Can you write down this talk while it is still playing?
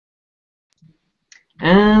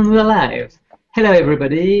And we're live. Hello,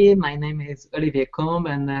 everybody. My name is Olivier Combe,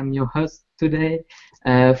 and I'm your host today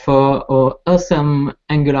for our awesome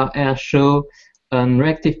Angular Air show on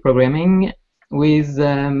reactive programming with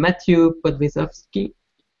Matthew Podwysocki.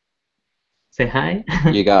 Say hi.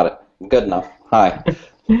 You got it. Good enough. Hi.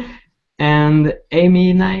 And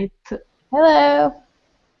Amy Knight. Hello.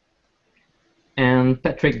 And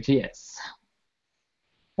Patrick GS.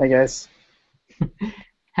 Hi, guys.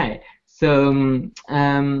 Hi. So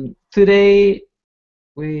today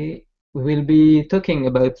we will be talking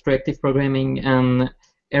about reactive programming and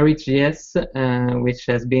RxJS, which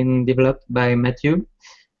has been developed by Matthew.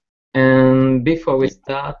 And before we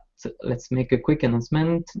start, let's make a quick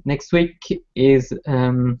announcement. Next week is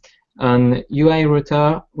on UI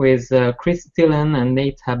Router with Chris Stillen and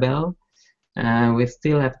Nate Habel. We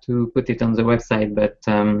still have to put it on the website, but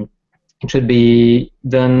it should be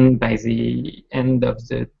done by the end of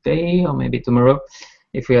the day or maybe tomorrow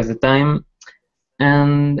if we have the time.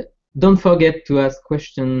 And don't forget to ask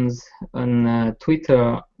questions on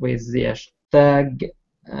Twitter with the hashtag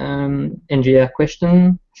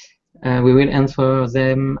NGRQuestion. We will answer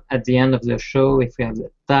them at the end of the show if we have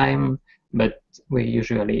the time, but we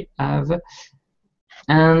usually have.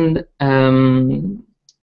 And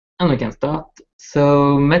we can start.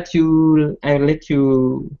 So Matthew, I'll let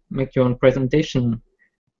you make your own presentation.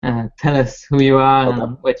 Tell us who you are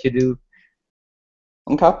and what you do.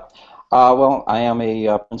 Okay. Well, I am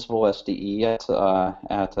a principal SDE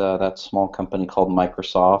at that small company called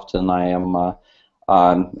Microsoft, and I am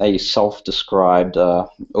a self-described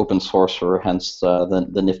open sourcer, hence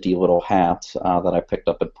the nifty little hat that I picked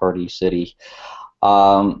up at Party City.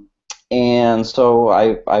 And so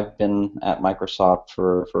I've been at Microsoft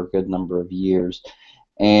for a good number of years,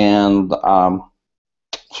 and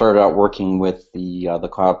started out working with the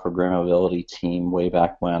cloud programmability team way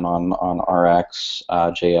back when on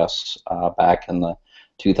RxJS back in the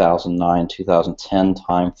 2009-2010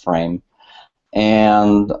 time frame,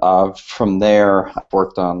 and from there I've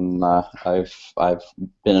worked on I've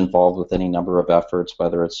been involved with any number of efforts,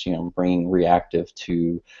 whether it's bringing Reactive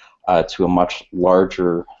to a much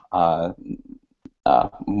larger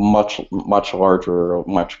much larger,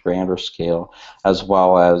 much grander scale, as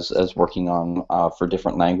well as working on for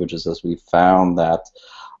different languages, as we found that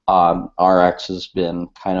Rx has been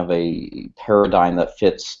kind of a paradigm that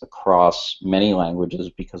fits across many languages,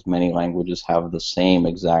 because many languages have the same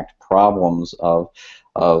exact problems of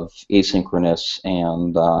asynchronous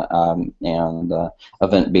and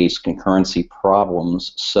event-based concurrency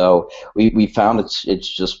problems. So we found it's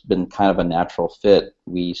just been kind of a natural fit.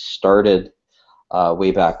 We started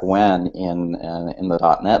way back when in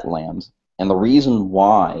the .NET land, and the reason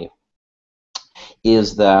why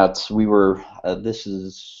is that we were this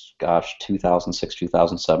is 2006,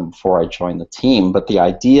 2007, before I joined the team, but the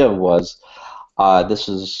idea was this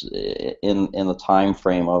is in the time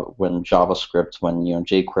frame of when JavaScript, when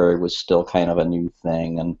jQuery was still kind of a new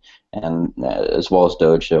thing, and as well as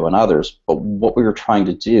Dojo and others. But what we were trying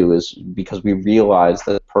to do is, because we realized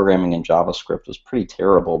that programming in JavaScript was pretty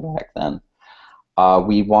terrible back then,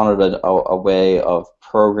 we wanted a way of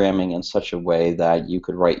programming in such a way that you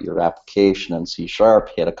could write your application in C#,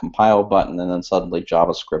 hit a compile button, and then suddenly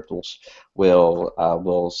JavaScript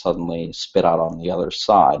will suddenly spit out on the other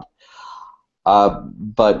side.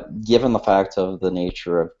 But given the fact of the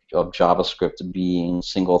nature of JavaScript being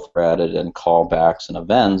single-threaded and callbacks and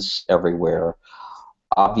events everywhere,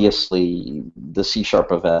 obviously the C#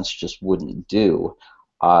 events just wouldn't do.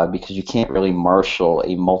 Because you can't really marshal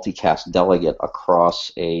a multicast delegate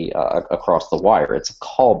across the wire. It's a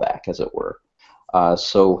callback, as it were.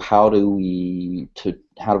 So how do we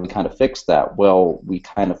kind of fix that? Well, we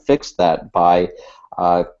kind of fix that by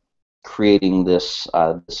creating this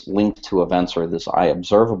link to events, or this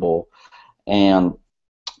iObservable, and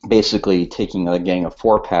basically taking a gang of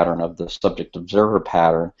 4 pattern of the subject observer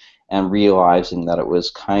pattern and realizing that it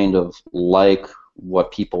was kind of like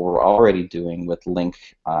what people were already doing with link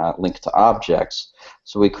to objects.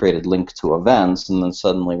 So we created link to events, and then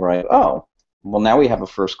suddenly we're like, oh, well, now we have a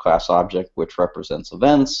first-class object which represents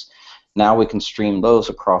events. Now we can stream those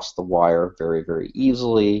across the wire very, very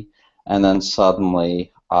easily, and then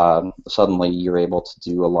suddenly you're able to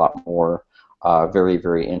do a lot more very,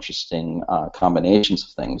 very interesting combinations of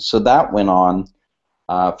things. So that went on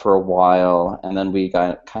for a while, and then we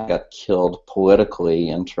kind of got killed politically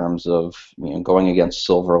in terms of going against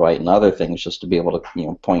Silverlight and other things, just to be able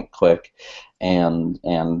to point click and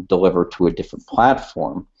deliver to a different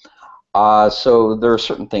platform. So there are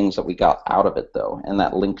certain things that we got out of it, though, and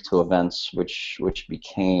that link to events, which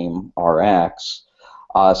became Rx,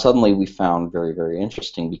 suddenly we found very, very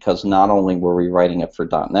interesting, because not only were we writing it for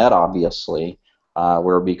 .NET, obviously,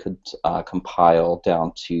 where we could compile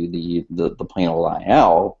down to the plain old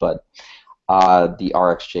IL, but the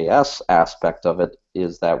RxJS aspect of it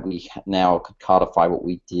is that we now could codify what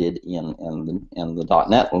we did in the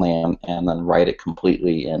 .NET land and then write it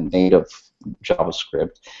completely in native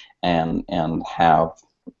JavaScript and have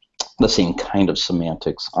the same kind of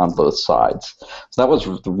semantics on both sides. So that was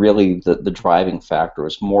really the driving factor. It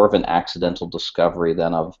was more of an accidental discovery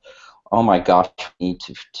than of, oh my gosh, we need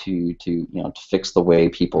to fix the way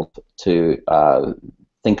people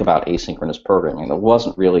think about asynchronous programming. That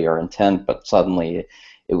wasn't really our intent, but suddenly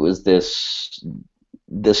it was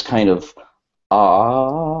this kind of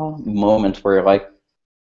moment where you're like,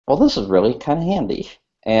 well, this is really kind of handy.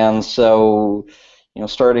 And so,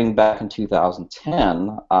 starting back in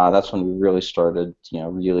 2010, that's when we really started,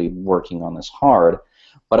 really working on this hard.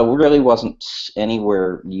 But it really wasn't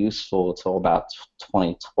anywhere useful until about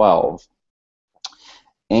 2012.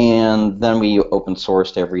 And then we open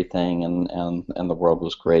sourced everything, and the world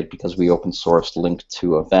was great because we open sourced linked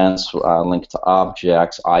to events, linked to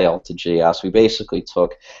objects, IL to JS. We basically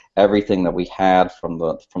took everything that we had from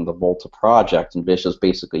the Volta project and just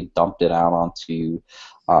basically dumped it out onto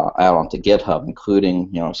GitHub, including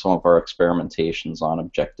some of our experimentations on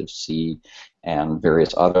Objective-C and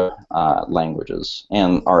various other languages,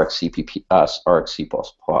 and RxC++,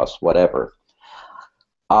 whatever.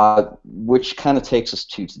 Which kind of takes us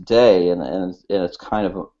to today, and it's kind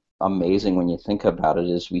of amazing when you think about it,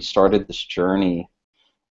 is we started this journey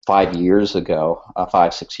 6 years ago,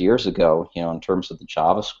 in terms of the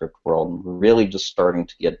JavaScript world, and we're really just starting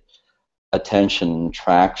to get attention and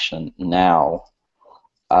traction now.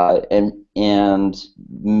 And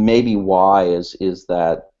maybe why is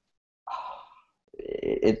that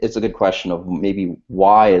it's a good question of maybe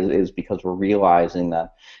why is because we're realizing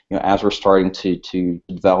that as we're starting to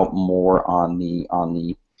develop more on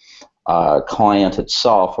the client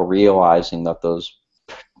itself, we're realizing that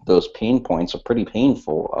those pain points are pretty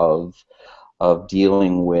painful of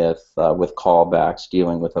dealing with callbacks,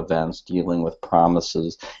 dealing with events, dealing with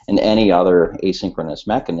promises, and any other asynchronous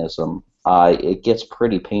mechanism. It gets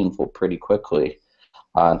pretty painful pretty quickly.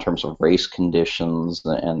 In terms of race conditions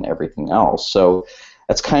and everything else. So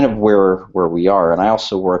that's kind of where we are. And I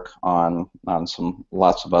also work on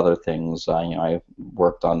lots of other things. I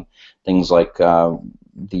worked on things like the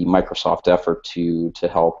Microsoft effort to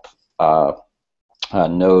help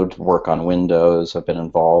Node work on Windows. I've been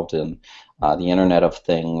involved in the Internet of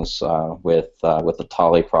Things with the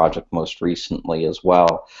Tali project most recently as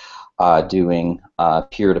well, doing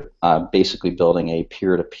basically building a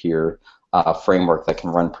peer-to-peer framework that can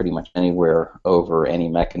run pretty much anywhere over any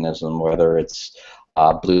mechanism, whether it's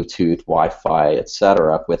Bluetooth, Wi-Fi,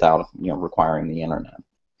 etc., without requiring the internet.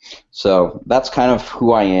 So that's kind of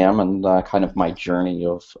who I am and kind of my journey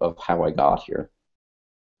of how I got here.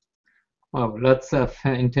 Wow, lots of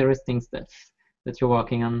interesting stuff that you're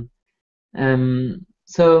working on.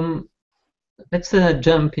 So let's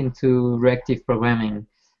jump into reactive programming.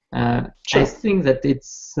 Sure. I think that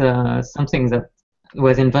it's something that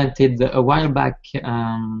was invented a while back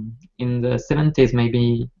in the 70s,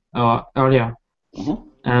 maybe, or earlier.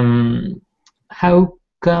 Mm-hmm. How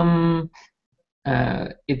come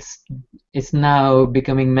it's now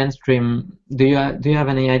becoming mainstream? Do you have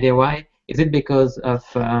any idea why? Is it because of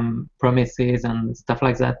promises and stuff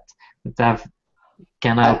like that that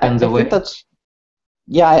can open the way?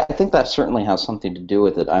 I think that certainly has something to do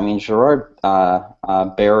with it. I mean, Gerard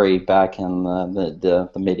Barry back in the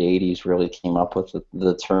mid '80s really came up with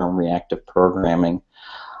the term reactive programming,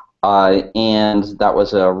 and that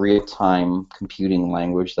was a real-time computing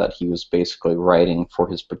language that he was basically writing for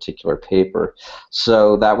his particular paper.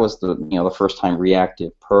 So that was the first time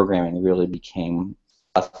reactive programming really became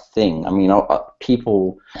a thing. I mean,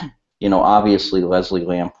 people. Obviously Leslie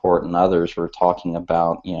Lamport and others were talking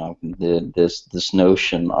about, this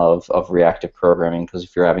notion of reactive programming, because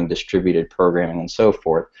if you're having distributed programming and so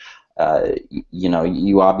forth,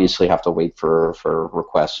 you obviously have to wait for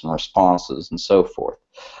requests and responses and so forth.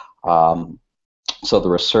 So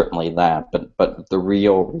there was certainly that, but the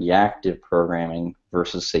real reactive programming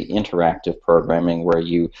versus, say, interactive programming, where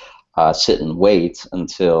you sit and wait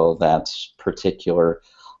until that particular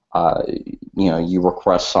you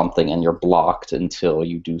request something and you're blocked until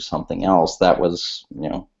you do something else. That was,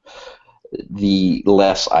 the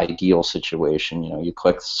less ideal situation. You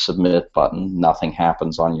click the submit button, nothing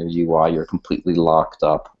happens on your UI, you're completely locked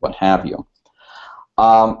up, what have you.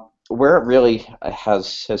 Where it really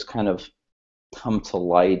has kind of come to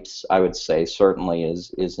light, I would say, certainly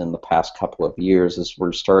is in the past couple of years, is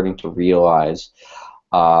we're starting to realize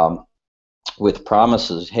with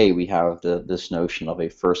promises, hey, we have this notion of a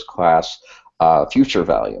first-class future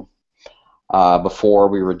value. Before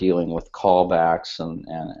we were dealing with callbacks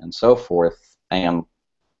and so forth, and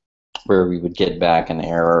where we would get back an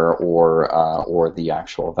error or the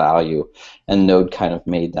actual value, and Node kind of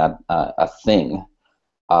made that a thing,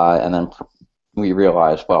 and then we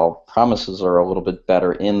realized, well, promises are a little bit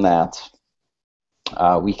better in that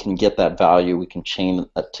we can get that value, we can chain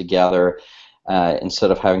it together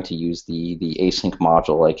instead of having to use the async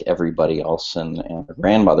module like everybody else and their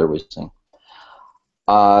grandmother was using.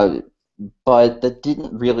 But that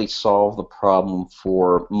didn't really solve the problem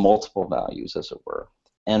for multiple values, as it were.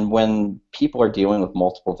 And when people are dealing with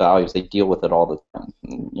multiple values, they deal with it all the time.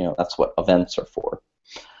 You know, that's what events are for.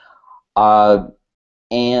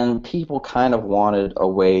 And people kind of wanted a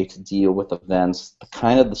way to deal with events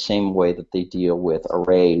kind of the same way that they deal with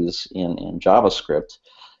arrays in JavaScript.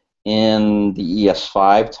 In the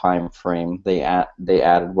ES5 time frame, they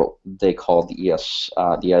added what they called the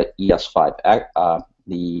ES5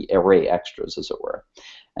 the array extras, as it were.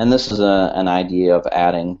 And this is an idea of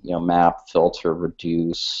adding, you know, map, filter,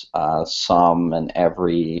 reduce, sum, and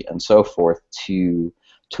every, and so forth to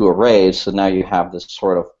arrays. So now you have this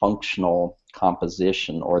sort of functional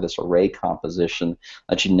composition, or this array composition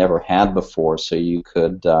that you never had before. So you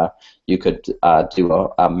could do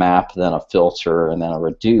a map, then a filter, and then a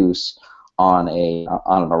reduce on an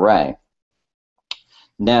array.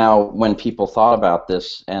 Now, when people thought about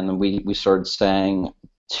this, and we started saying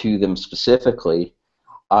to them specifically,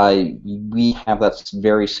 we have that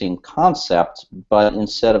very same concept, but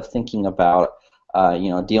instead of thinking about you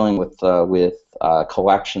know, dealing with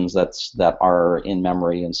collections that are in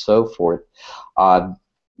memory and so forth,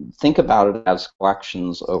 think about it as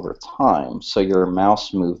collections over time. So your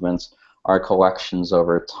mouse movements are collections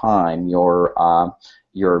over time. Your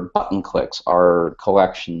button clicks are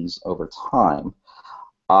collections over time.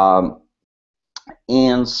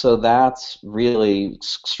 And so that's really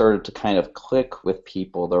started to kind of click with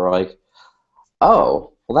people. They're like,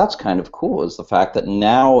 oh, well, that's kind of cool, is the fact that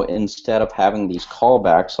now instead of having these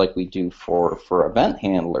callbacks like we do for event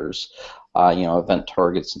handlers, you know, event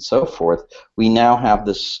targets and so forth, we now have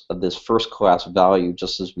this first-class value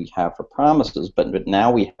just as we have for promises, but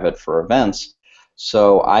now we have it for events.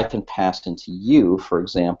 So I can pass into you, for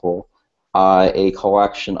example, a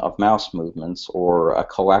collection of mouse movements or a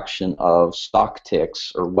collection of stock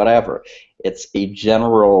ticks or whatever. It's a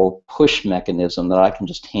general push mechanism that I can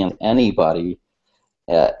just hand anybody,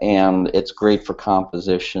 and it's great for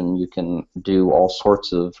composition. You can do all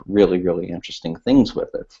sorts of really, really interesting things with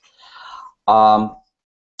it.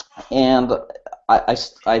 And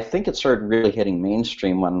I think it started really hitting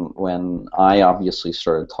mainstream when I obviously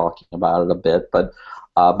started talking about it a bit, but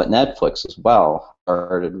Netflix as well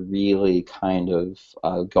started really kind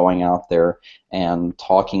of going out there and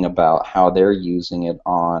talking about how they're using it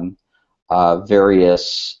on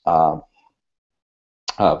various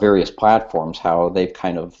platforms, how they've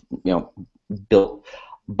kind of, you know,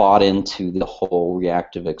 bought into the whole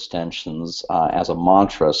reactive extensions as a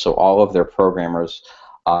mantra. So all of their programmers,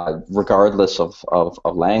 regardless of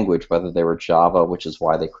language, whether they were Java, which is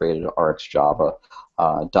why they created RxJava,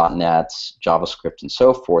 .NET, JavaScript, and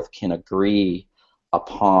so forth, can agree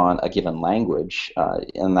upon a given language,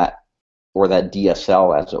 and that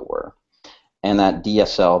DSL, as it were. And that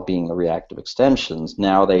DSL being the reactive extensions.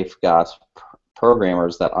 Now they've got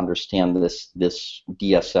programmers that understand this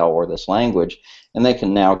DSL or this language, and they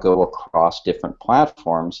can now go across different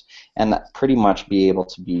platforms and pretty much be able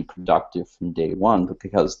to be productive from day one,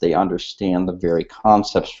 because they understand the very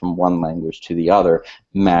concepts from one language to the other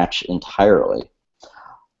match entirely.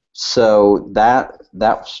 So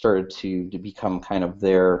that started to become kind of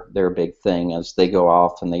their big thing as they go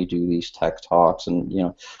off and they do these tech talks, and, you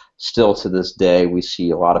know, still to this day we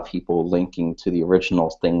see a lot of people linking to the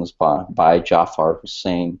original things by Jafar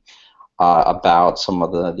Hussain about some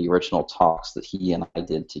of the original talks that he and I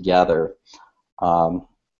did together.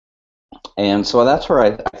 And so that's where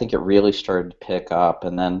I think it really started to pick up,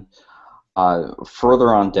 and then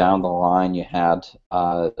further on down the line, you had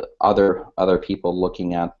other people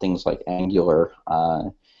looking at things like Angular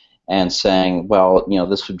and saying, well, you know,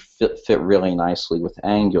 this would fit really nicely with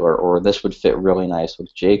Angular, or this would fit really nice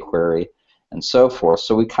with jQuery, and so forth.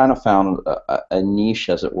 So we kind of found a niche,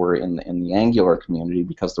 as it were, in the Angular community,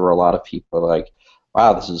 because there were a lot of people like,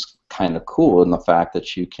 wow, this is kind of cool in the fact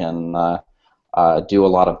that you can do a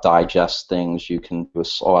lot of digest things, you can do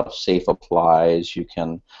a lot of safe applies, you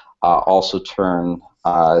can also turn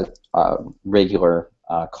regular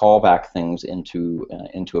callback things into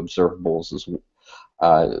observables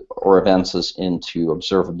or events as into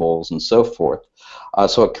observables and so forth.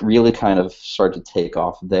 So it really kind of started to take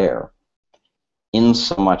off there. In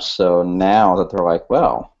so much so now that they're like,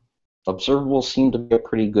 well, observables seem to be a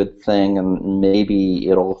pretty good thing, and maybe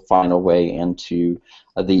it'll find a way into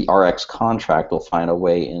the Rx contract will find a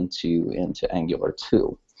way into Angular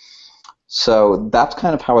 2. So that's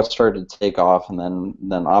kind of how it started to take off, and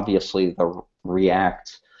then obviously the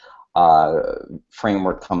React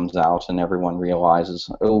framework comes out, and everyone realizes,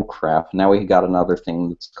 oh crap, now we got another thing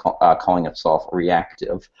that's calling itself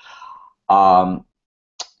Reactive.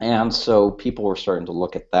 And so people were starting to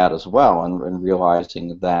look at that as well, and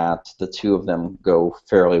realizing that the two of them go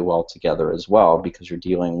fairly well together as well, because you're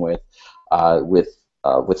dealing with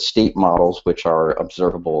state models, which are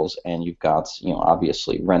observables, and you've got, you know,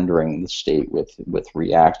 obviously rendering the state with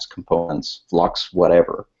React components, Flux,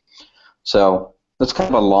 whatever. So that's kind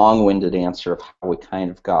of a long-winded answer of how we kind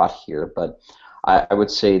of got here, but I would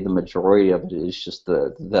say the majority of it is just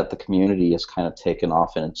that the community has kind of taken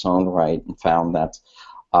off in its own right and found that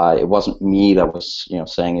it wasn't me that was, you know,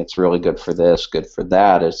 saying it's really good for this, good for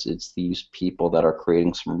that. It's these people that are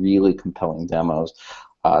creating some really compelling demos,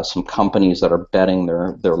 some companies that are betting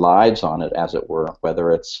their lives on it, as it were,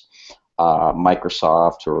 whether it's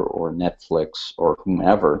Microsoft or Netflix or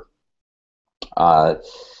whomever.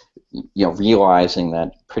 You know, realizing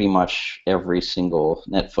that pretty much every single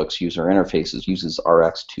Netflix user interface uses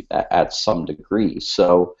Rx at some degree.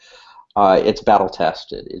 So it's battle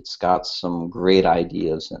tested. It's got some great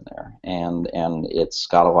ideas in there, and it's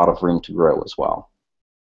got a lot of room to grow as well.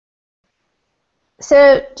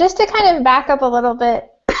 So just to kind of back up a little bit,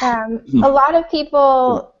 a lot of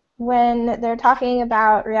people, when they're talking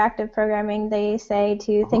about reactive programming, they say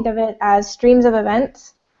to think of it as streams of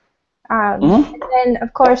events. And then,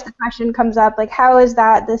 of course, the question comes up, like, how is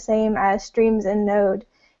that the same as streams in Node?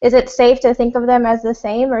 Is it safe to think of them as the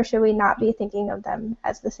same, or should we not be thinking of them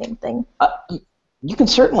as the same thing? You can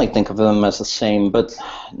certainly think of them as the same, but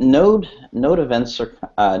Node events are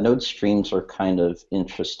Node streams are kind of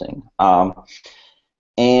interesting,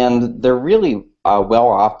 and they're really well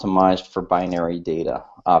optimized for binary data,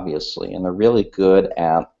 obviously, and they're really good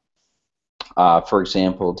at, for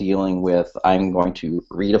example, dealing with, I'm going to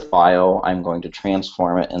read a file, I'm going to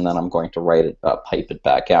transform it, and then I'm going to write it, pipe it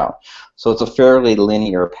back out. So it's a fairly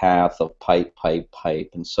linear path of pipe, pipe, pipe,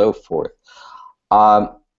 and so forth.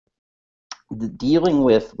 Dealing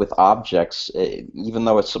with objects, even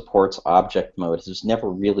though it supports object mode, has never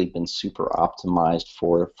really been super optimized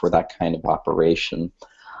for that kind of operation.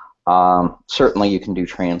 Certainly you can do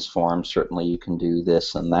transforms, certainly you can do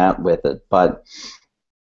this and that with it, but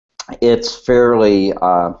it's fairly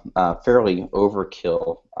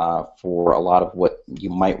overkill for a lot of what you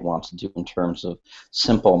might want to do in terms of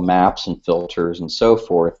simple maps and filters and so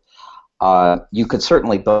forth. You could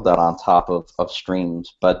certainly build that on top of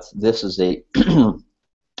streams, but this is a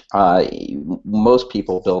most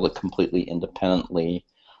people build it completely independently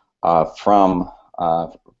from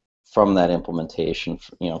that implementation.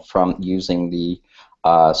 You know, from using the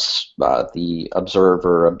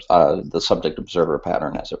observer, the subject observer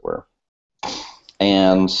pattern, as it were.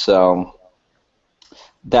 And so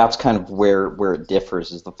that's kind of where it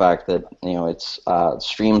differs, is the fact that, you know, it's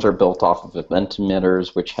streams are built off of event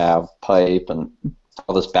emitters, which have pipe and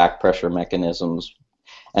all this back pressure mechanisms,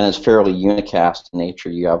 and it's fairly unicast in nature.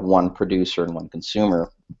 You have one producer and one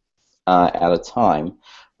consumer at a time.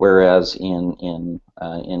 Whereas in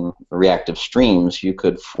reactive streams, you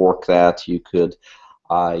could fork that, you could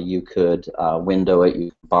window it, you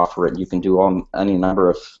could buffer it, you can do any number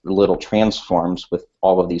of little transforms with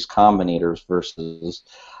all of these combinators versus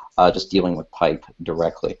just dealing with pipe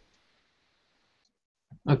directly.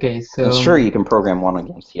 Okay, so and sure, you can program one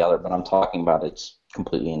against the other, but I'm talking about it's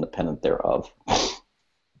completely independent thereof.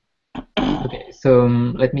 Okay, so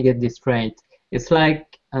let me get this straight. It's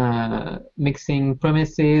like mixing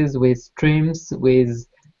promises with streams with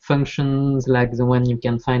functions like the one you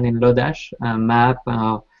can find in Lodash, map,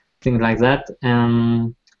 things like that,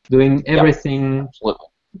 and doing everything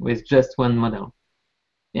with just one model.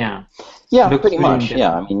 Yeah. Yeah, Looks pretty really much.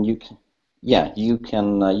 Yeah, I mean, you can. Yeah, you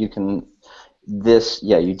can. This.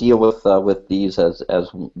 Yeah, you deal with these as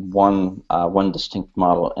one distinct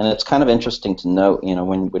model, and it's kind of interesting to note. You know,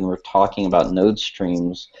 when we're talking about node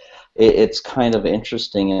streams, it's kind of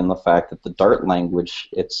interesting in the fact that the Dart language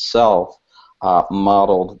itself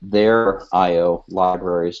modeled their I/O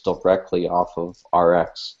libraries directly off of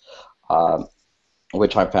Rx,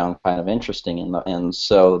 which I found kind of interesting, and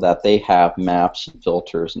so that they have maps and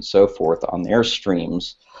filters and so forth on their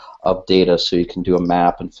streams of data, so you can do a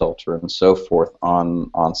map and filter and so forth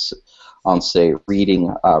on say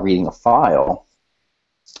reading a file,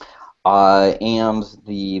 And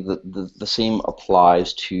the same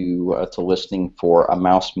applies to listening for a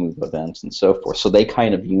mouse move event and so forth. So they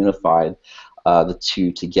kind of unified the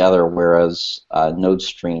two together, whereas node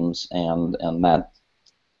streams and that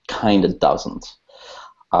kind of doesn't.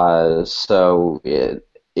 So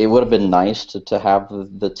it would have been nice to have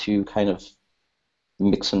the two kind of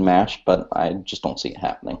mix and match, but I just don't see it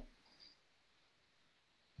happening.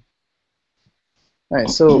 All right.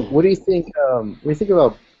 So, what do you think? What do you think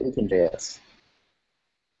about Bacon.js?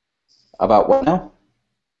 About what now?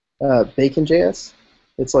 Bacon.js.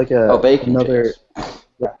 It's like another.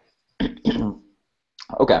 Yeah.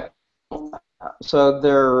 Okay. So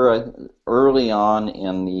they're early on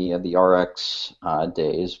in the RX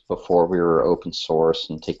days, before we were open source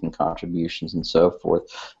and taking contributions and so forth.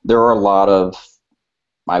 There are a lot of,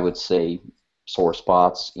 I would say, sore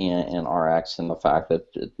spots in RX, in the fact that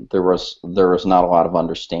there was not a lot of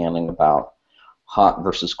understanding about hot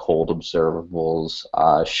versus cold observables,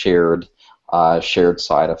 shared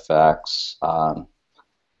side effects,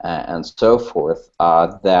 and so forth.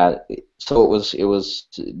 There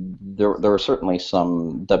were certainly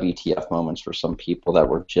some WTF moments for some people that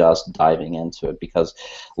were just diving into it, because,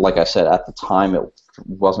 like I said, at the time it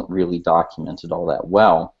wasn't really documented all that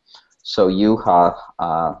well. So Yuha,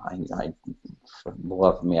 I'd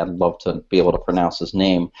love to be able to pronounce his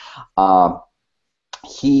name.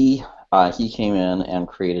 He came in and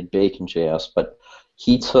created Bacon.js, but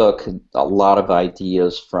he took a lot of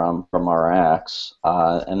ideas from Rx,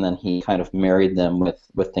 and then he kind of married them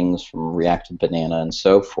with things from Reactive Banana and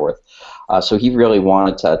so forth. So he really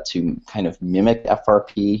wanted to kind of mimic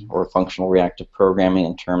FRP, or functional reactive programming,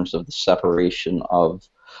 in terms of the separation of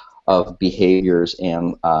behaviors,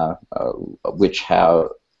 and which have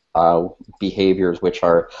behaviors which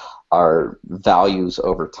are values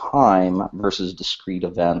over time, versus discrete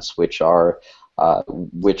events, which are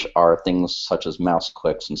things such as mouse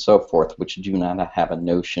clicks and so forth, which do not have a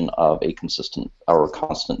notion of a consistent or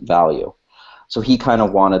constant value. So he kind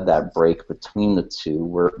of wanted that break between the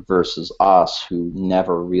two, versus us, who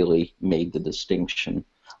never really made the distinction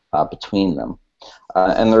between them.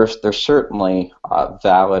 And there's certainly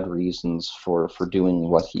valid reasons for doing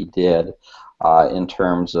what he did, in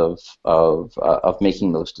terms of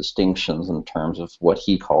making those distinctions in terms of what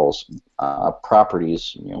he calls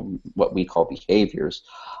properties, what we call behaviors,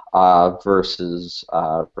 versus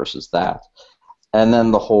that. And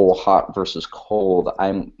then the whole hot versus cold.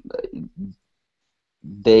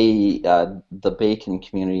 The Bacon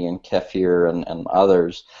community and Kefir and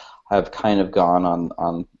others have kind of gone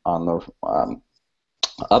on the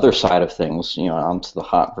other side of things, onto the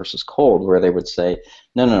hot versus cold, where they would say,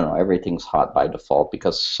 no, everything's hot by default,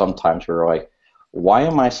 because sometimes we're like, why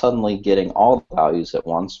am I suddenly getting all the values at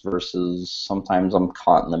once, versus sometimes I'm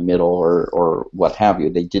caught in the middle, or what have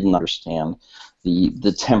you. They didn't understand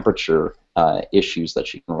the temperature issues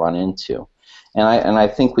that you can run into, and I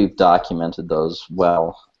think we've documented those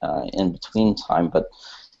well in between time, but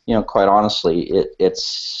quite honestly,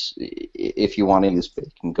 it's if you want to use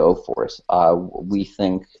Bacon, go for it. We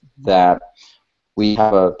think that we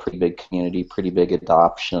have a pretty big community, pretty big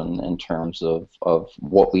adoption in terms of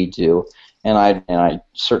what we do, and I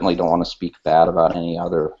certainly don't want to speak bad about any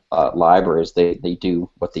other libraries. They do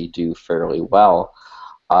what they do fairly well.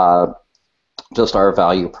 Just our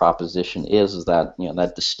value proposition is that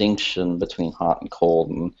that distinction between hot and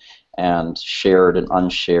cold and shared and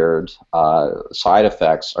unshared side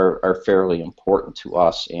effects are fairly important to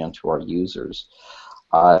us and to our users,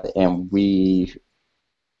 and we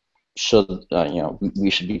should we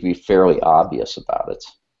should be fairly obvious about it.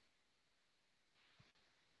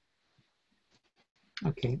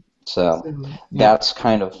 Okay. So that's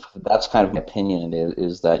kind of my opinion.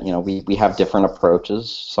 Is that we have different approaches.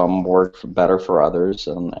 Some work better for others,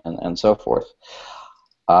 and so forth.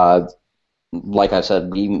 Like I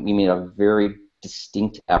said, we made a very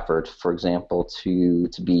distinct effort, for example, to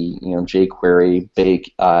be jQuery,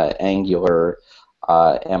 big Angular,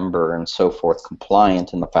 Ember, and so forth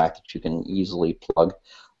compliant, in the fact that you can easily plug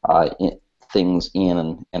things in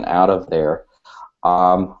and out of there.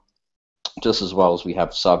 Just as well as we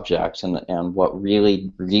have subjects, and what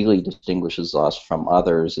really distinguishes us from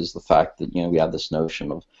others is the fact that we have this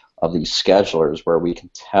notion of these schedulers, where we can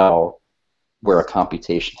tell where a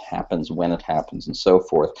computation happens, when it happens, and so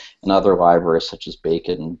forth. And other libraries such as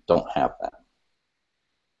Bacon don't have that.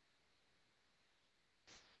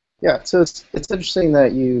 Yeah, so it's interesting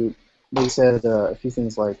that you said a few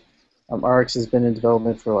things like Rx has been in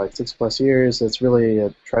development for like 6+ years. It's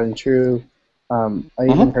really tried and true. I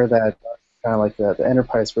even heard that kind of like the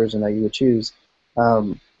enterprise version that you would choose.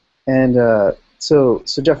 And So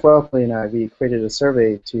Jeff Welpley and I, we created a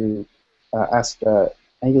survey to ask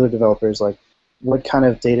Angular developers like what kind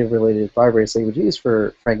of data-related libraries they would use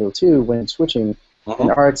for Angular 2 when switching, and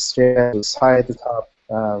RxJS was high at the top,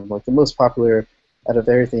 like the most popular out of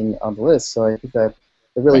everything on the list. So I think that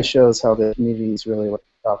it really shows how the community is really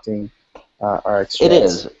adopting RxJS. It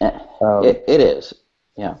is. It is.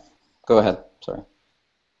 Yeah. Go ahead. Sorry.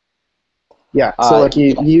 Yeah. So like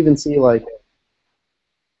you even see like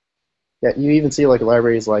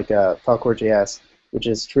libraries like Falcor.js, which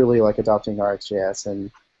is truly like adopting RxJS,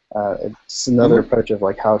 and it's another approach of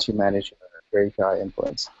like how to manage your API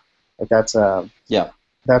endpoints. Like that's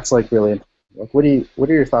like really important. Like what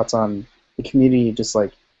are your thoughts on the community just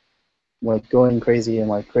like going crazy and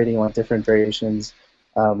like creating like different variations,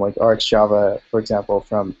 like RxJava, for example,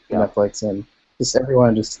 from Netflix, and just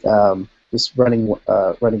everyone just running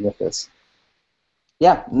with this.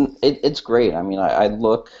 Yeah, it's great. I mean, I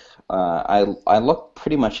look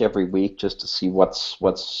pretty much every week just to see what's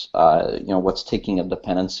taking a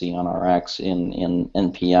dependency on Rx in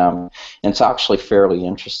NPM, and it's actually fairly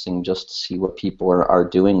interesting just to see what people are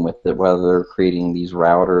doing with it, whether they're creating these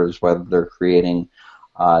routers, whether they're creating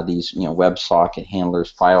these WebSocket handlers,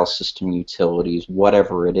 file system utilities,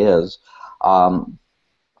 whatever it is.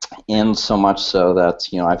 And so much so that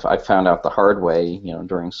I found out the hard way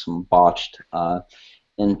during some botched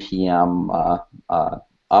NPM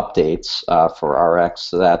updates for Rx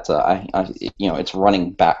that it's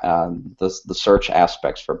running back the search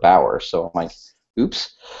aspects for Bower. So I'm like,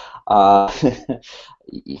 oops.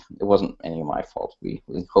 It wasn't any of my fault. We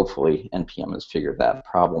hopefully NPM has figured that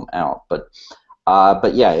problem out. But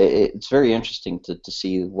yeah, it's very interesting to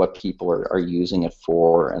see what people are using it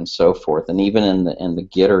for and so forth. And even in the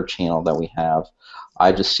Gitter channel that we have,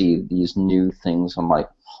 I just see these new things. I'm like,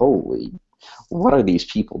 holy, what are these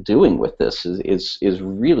people doing with this? Is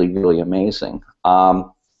really, really amazing.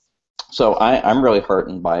 So I'm really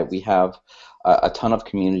heartened by it. We have a ton of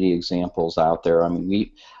community examples out there. I mean,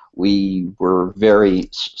 we were very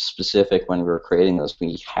specific when we were creating this.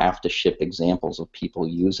 We have to ship examples of people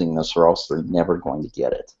using this, or else they're never going to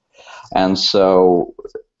get it. And so,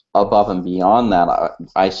 above and beyond that,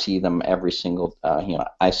 I see them every single.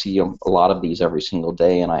 I see a lot of these every single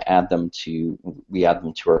day, and we add them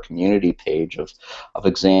to our community page of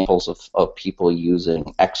examples of people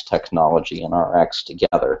using X technology and Rx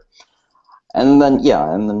together. And then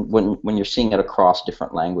when you're seeing it across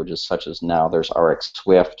different languages, such as now there's Rx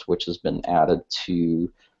Swift, which has been added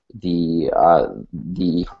to the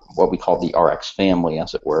what we call the Rx family,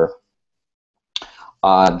 as it were.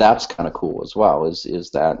 That's kind of cool as well.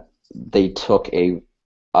 Is that they took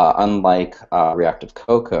unlike Reactive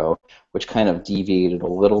Cocoa, which kind of deviated a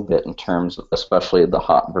little bit in terms of especially the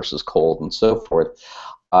hot versus cold and so forth.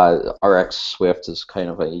 Rx Swift is kind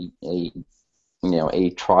of a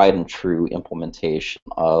tried and true implementation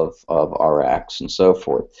of Rx and so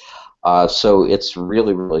forth. So it's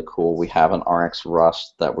really, really cool. We have an Rx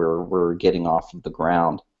Rust that we're getting off of the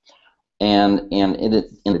ground. And in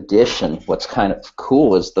addition, what's kind of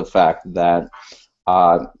cool is the fact that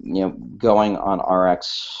going on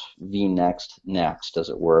Rx vNext, as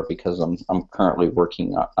it were, because I'm currently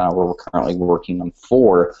working we're currently working on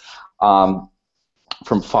 4.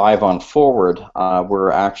 From 5 on forward,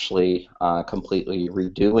 we're actually completely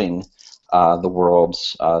redoing the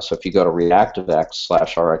worlds. So if you go to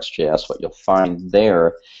reactivex/RxJS, what you'll find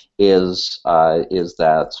there is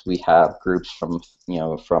that we have groups from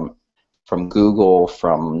Google,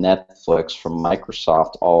 from Netflix, from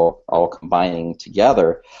Microsoft, all combining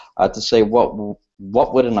together to say what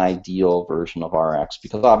would an ideal version of Rx,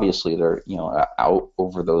 because obviously they're out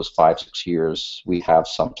over those 5-6 years we have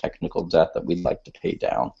some technical debt that we'd like to pay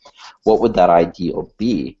down. What would that ideal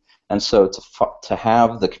be? And so to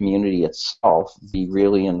have the community itself be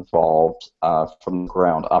really involved from the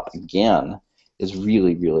ground up again is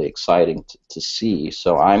really, really exciting to see.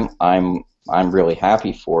 So I'm really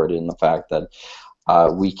happy for it in the fact that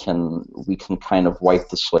we can kind of wipe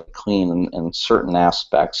the slate clean and certain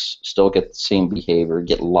aspects, still get the same behavior,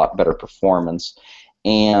 get a lot better performance,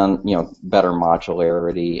 and better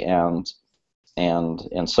modularity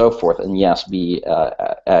and so forth, and yes, be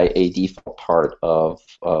a default part of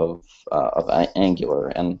Angular,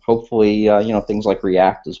 and hopefully things like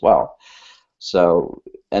React as well. So,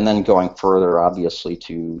 and then going further, obviously,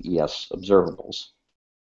 to ES observables.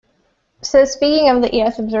 So speaking of the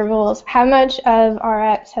ES observables, how much of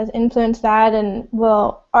Rx has influenced that, and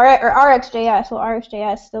will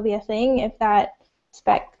RxJS still be a thing if that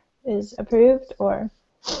spec is approved, or?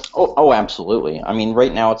 Oh, absolutely. I mean,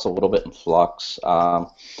 right now it's a little bit in flux.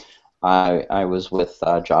 I was with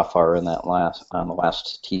Jafar in that on the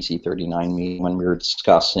last TC39 meeting when we were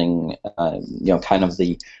discussing, kind of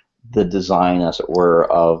the design, as it were,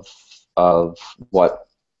 of what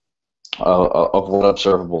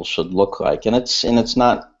observables should look like, and it's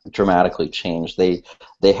not dramatically changed. They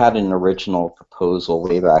had an original proposal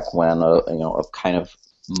way back when, of kind of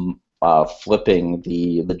flipping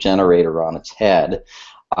the generator on its head,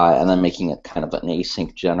 and then making it kind of an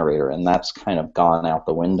async generator, and that's kind of gone out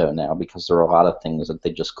the window now because there are a lot of things that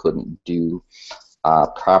they just couldn't do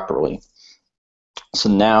properly. So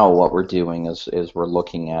now what we're doing is we're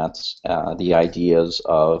looking at the ideas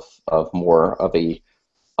of more of a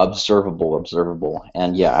observable,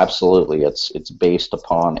 and yeah, absolutely, it's based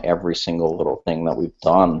upon every single little thing that we've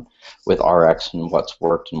done with Rx and what's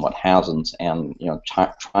worked and what hasn't, and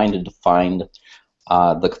trying to define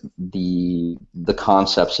the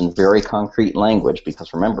concepts in very concrete language,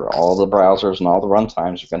 because remember, all the browsers and all the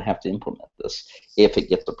runtimes are going to have to implement this if it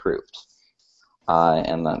gets approved,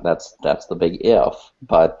 and that's the big if,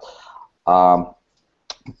 but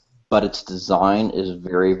its design is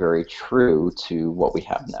very, very true to what we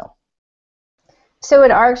have now. So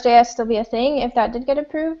would RxJS still be a thing if that did get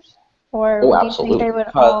approved, or do you think they would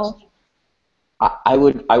all? I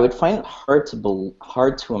would find it hard to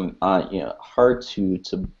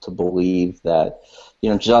believe that,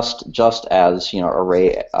 just as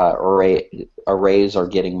arrays are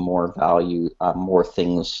getting more value, more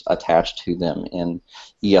things attached to them in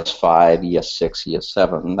ES5, ES6,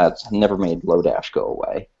 ES7. That's never made Lodash go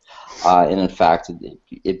away. And in fact,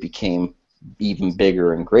 it became even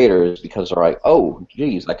bigger and greater is because they're like, oh,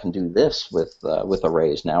 geez, I can do this with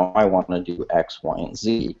arrays now. I want to do X, Y, and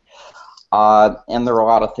Z. And there are a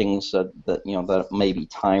lot of things that may be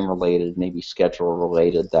time related, maybe schedule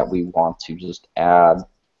related, that we want to just add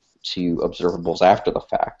to observables after the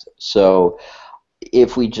fact. So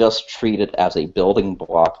if we just treat it as a building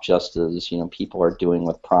block, just as people are doing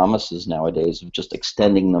with promises nowadays, of just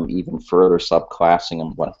extending them even further, subclassing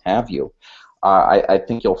and what have you, I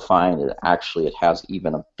think you'll find that actually it has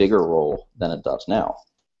even a bigger role than it does now.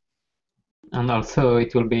 And also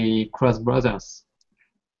it will be cross browsers,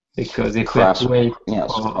 because if we have to wait for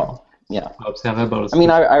observables. I mean,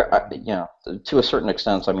 to a certain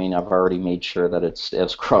extent, I mean, I've already made sure that it's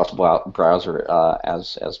as cross-browser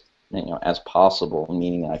as possible,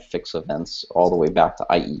 meaning I fix events all the way back to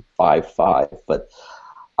IE 5.5.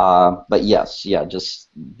 But yes, yeah, just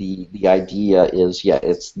the idea is, yeah,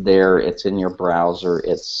 it's there, it's in your browser,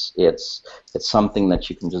 it's something that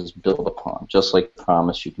you can just build upon, just like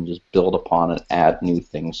Promise. You can just build upon it, add new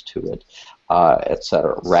things to it,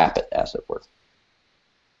 etc. Wrap it, as it were.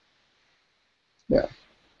 Yeah.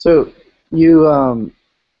 So you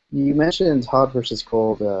mentioned hot versus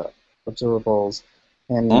cold observables,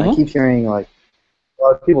 and I keep hearing like a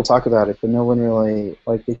lot of people talk about it, but no one really,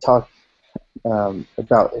 like, they talk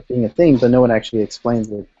about it being a thing, but no one actually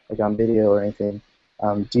explains it, like on video or anything.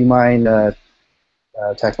 Do you mind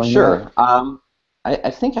tackling that? Sure.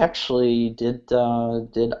 I think actually did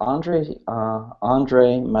Andre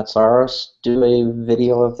Matsaros do a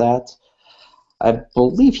video of that? I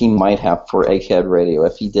believe he might have for Egghead Radio.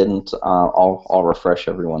 If he didn't, I'll refresh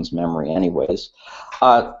everyone's memory anyways.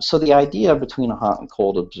 So the idea between a hot and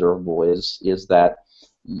cold observable is that,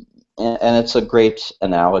 and it's a great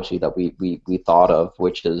analogy that we thought of,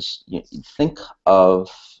 which is, think of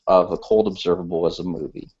a cold observable as a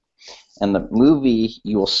movie. And the movie,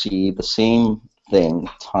 you will see the same thing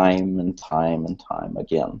time and time and time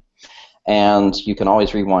again. And you can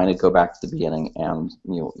always rewind it, go back to the beginning, and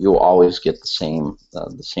you'll always get the same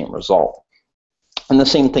result. And the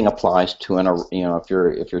same thing applies to if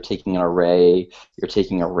you're taking an array, you're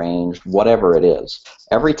taking a range, whatever it is.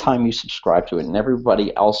 Every time you subscribe to it, and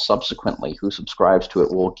everybody else subsequently who subscribes to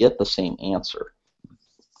it will get the same answer.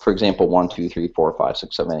 For example, 1, 2, 3, 4, 5,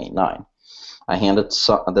 6, 7, 8, 9. I hand this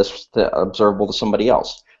observable to somebody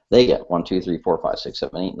else. They get 1, 2, 3, 4, 5, 6,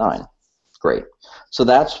 7, 8, 9. Great. So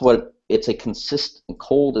that's what it's a consistent.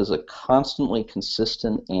 Cold is a constantly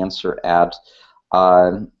consistent answer at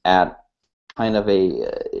kind of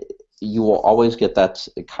you will always get that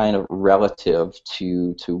kind of relative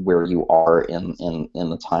to where you are in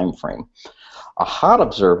the time frame. A hot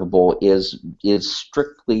observable is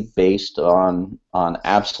strictly based on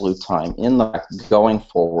absolute time. In the going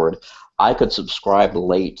forward, I could subscribe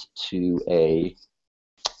late to a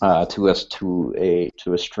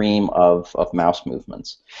stream of mouse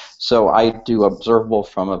movements. So I do observable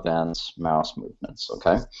from events, mouse movements.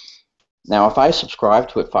 Okay. Now, if I subscribe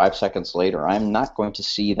to it 5 seconds later, I'm not going to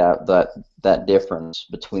see that difference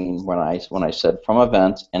between when I said from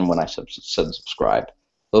event and when I said subscribe.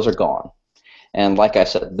 Those are gone. And like I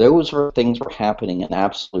said, those were things were happening in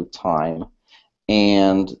absolute time,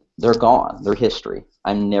 and they're gone. They're history.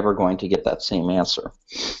 I'm never going to get that same answer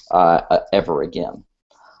ever again.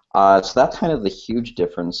 So that's kind of the huge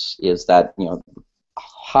difference, is that, you know,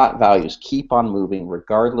 hot values keep on moving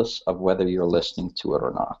regardless of whether you're listening to it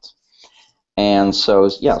or not. And so,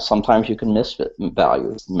 yeah, sometimes you can miss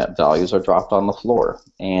values. Values are dropped on the floor,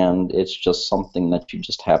 and it's just something that you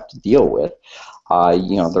just have to deal with.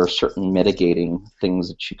 You know, there are certain mitigating things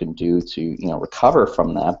that you can do to, you know, recover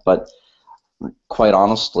from that. But quite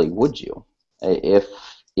honestly, would you?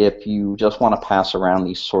 If you just want to pass around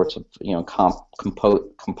these sorts of, you know,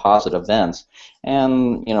 composite events,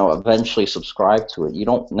 and, you know, eventually subscribe to it, you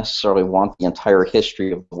don't necessarily want the entire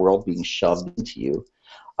history of the world being shoved into you.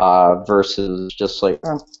 Versus just like,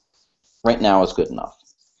 right now is good enough,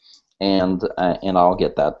 and I'll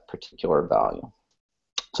get that particular value.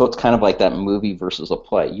 So it's kind of like that movie versus a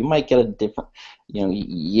play. You might get a different, you know,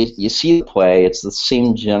 you see the play, it's the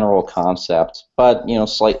same general concept, but, you know,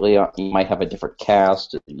 slightly, you might have a different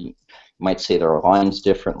cast, you might say there are lines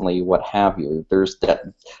differently, what have you. There's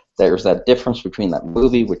that difference between that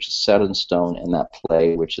movie, which is set in stone, and that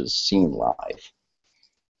play, which is seen live.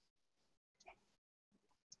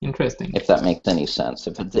 Interesting. If that makes any sense.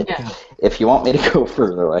 If you want me to go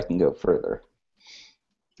further, I can go further.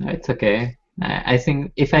 It's okay. I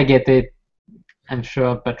think if I get it, I'm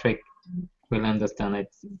sure Patrick will understand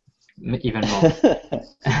it even more.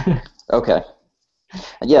 Okay.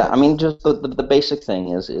 Yeah, I mean, just the basic thing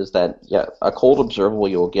is that, yeah, a cold observable,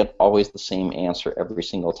 you'll get always the same answer every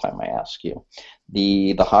single time I ask you.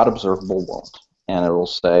 The hot observable won't, and it will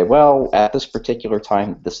say, well, at this particular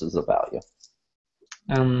time, this is the value.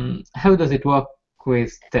 How does it work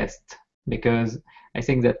with test? Because I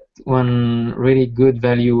think that one really good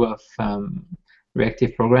value of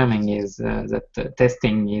reactive programming is that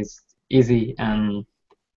testing is easy and,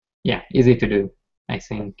 yeah, easy to do, I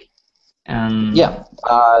think. Yeah,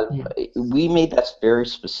 we made that very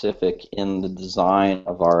specific in the design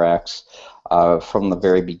of Rx from the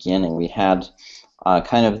very beginning. We had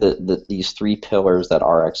kind of these three pillars that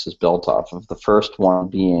Rx is built off of. The first one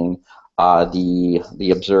being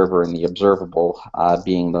the observer, and the observable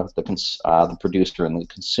being the producer and the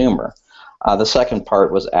consumer. The second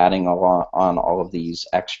part was adding on all of these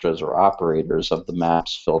extras or operators of the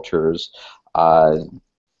maps, filters,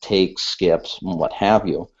 takes, skips, and what have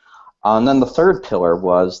you. And then the third pillar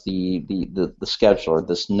was the scheduler,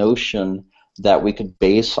 this notion that we could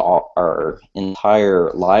base our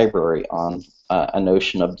entire library on a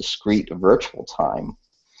notion of discrete virtual time.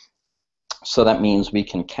 So that means we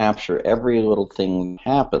can capture every little thing that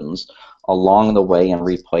happens along the way and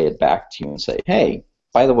replay it back to you and say, hey,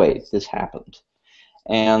 by the way, this happened.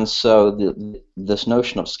 And so this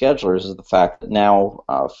notion of schedulers is the fact that now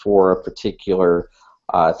for a particular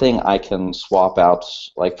thing, I can swap out,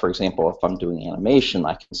 like, for example, if I'm doing animation,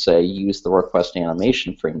 I can say use the request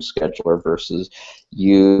animation frame scheduler versus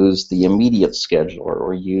use the immediate scheduler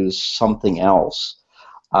or use something else.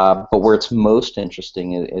 But where it's most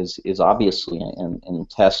interesting is obviously in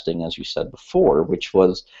testing, as you said before, which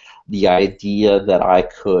was the idea that I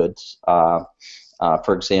could,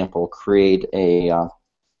 for example, create an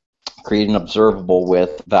observable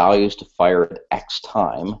with values to fire at X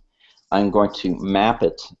time. I'm going to map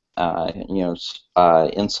it,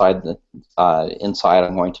 inside.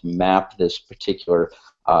 I'm going to map this particular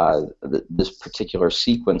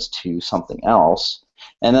sequence to something else,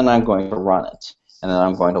 and then I'm going to run it. And then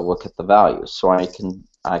I'm going to look at the values, so I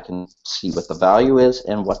can see what the value is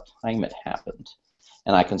and what time it happened,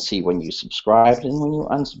 and I can see when you subscribed and when you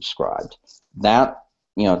unsubscribed. That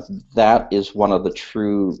is one of the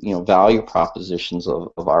true value propositions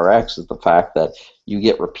of Rx, is the fact that you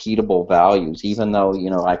get repeatable values, even though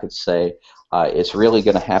I could say it's really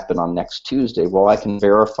going to happen on next Tuesday. Well, I can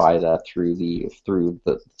verify that through the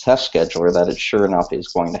test scheduler that it sure enough is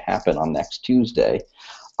going to happen on next Tuesday.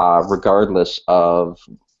 Regardless of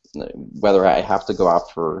whether I have to go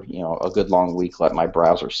out for a good long week, let my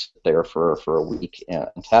browser sit there for a week and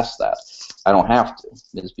test that. I don't have to.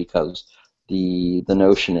 It's because the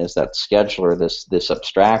notion is that scheduler, this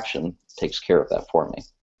abstraction, takes care of that for me.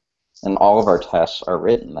 And all of our tests are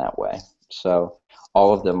written that way. So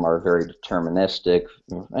all of them are very deterministic,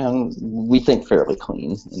 and we think fairly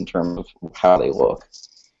clean in terms of how they look.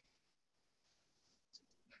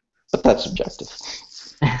 But that's subjective.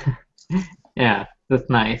 Yeah, that's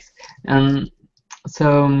nice.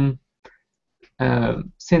 So,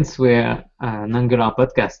 since we're an Angular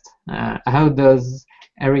podcast, how does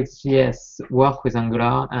RxJS work with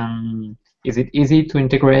Angular? Is it easy to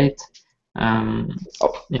integrate?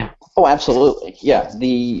 Yeah. Oh, absolutely. Yeah.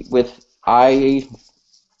 I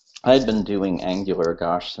had been doing Angular,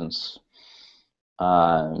 gosh, since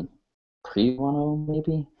pre 1.0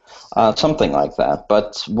 maybe, something like that.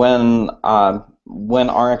 But when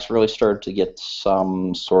Rx really started to get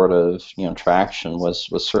some sort of traction was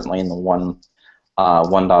certainly in the 1.0,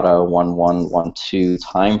 1.1, 1.2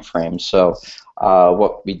 time frame. So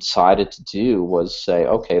what we decided to do was say,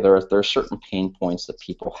 okay, there are certain pain points that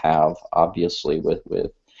people have, obviously, with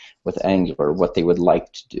Angular, what they would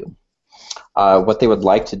like to do. What they would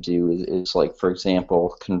like to do is like, for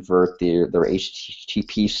example, convert their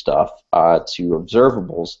HTTP stuff to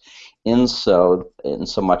observables, in so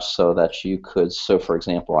much so that you could. So, for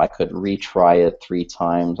example, I could retry it 3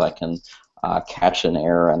 times. I can catch an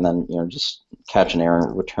error and then just catch an error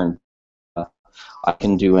and return. I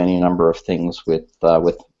can do any number of things with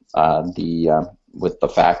the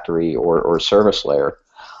factory or service layer.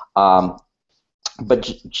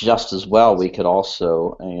 But just as well, we could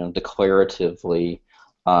also declaratively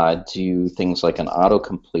do things like an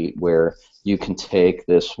autocomplete, where you can take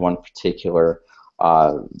this one particular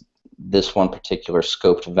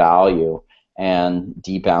scoped value and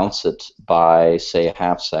debounce it by, say, a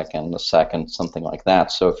half second, a second, something like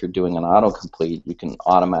that. So if you're doing an autocomplete, you can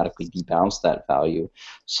automatically debounce that value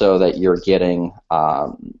so that you're getting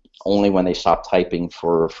only when they stop typing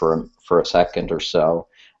for a second or so,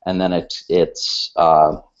 and then and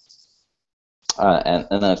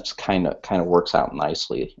then it kind of works out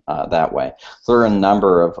nicely that way. So there are a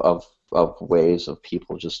number of ways of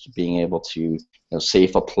people just being able to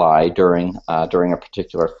safe apply during a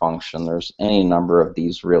particular function. There's any number of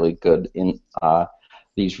these really good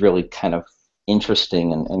these really kind of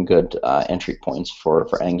interesting and good entry points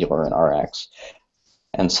for Angular and Rx.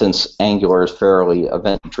 And since Angular is fairly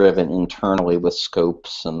event-driven internally with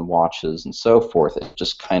scopes and watches and so forth, it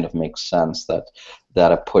just kind of makes sense that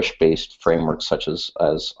a push-based framework such as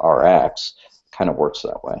Rx kind of works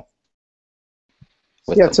that way.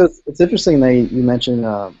 Yeah, so it's interesting that you mentioned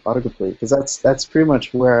autocomplete, because that's pretty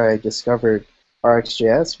much where I discovered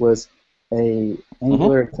RxJS, was a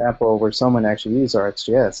Angular example where someone actually used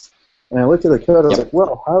RxJS. And I looked at the code, I was like,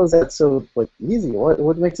 well, how is that so easy?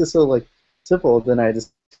 What makes it so simple? Then I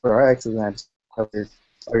just put Rx, and then I just covered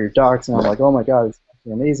all your docs, and I'm like, oh my god, it's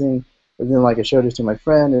amazing. And then I showed it to my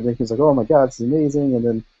friend, and then he was like, oh my god, this is amazing. And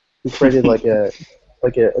then he created a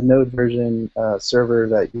node version server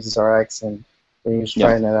that uses Rx, and he was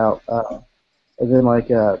trying that out. And then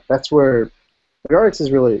that's where Rx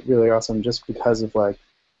is really awesome, just because of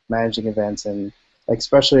managing events and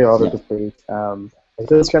especially autocomplete.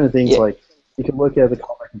 Those kind of things. You could look at the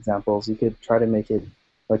callback examples. You could try to make it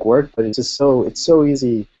work, but it's just so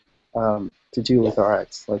easy to do with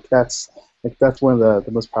Rx. That's one of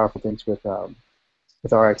the most powerful things with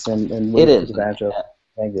Rx, and what it takes advantage of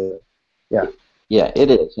Angular. Yeah,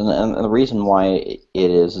 it is, and the reason why it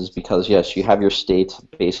is because, yes, you have your state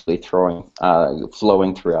basically flowing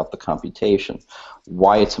throughout the computation.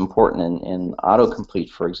 Why it's important in autocomplete,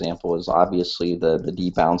 for example, is obviously the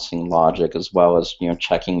debouncing logic, as well as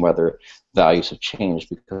checking whether values have changed,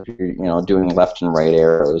 because you're doing left and right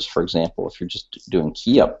arrows, for example, if you're just doing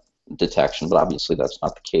key up detection, but obviously that's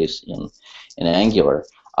not the case in Angular.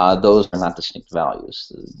 Those are not distinct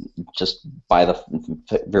values, just by the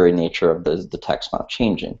very nature of the text not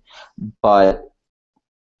changing. But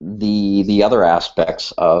the other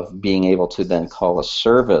aspects of being able to then call a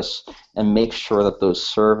service and make sure that those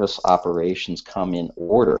service operations come in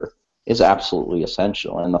order is absolutely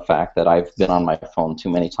essential. And the fact that I've been on my phone too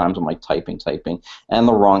many times, I'm typing, and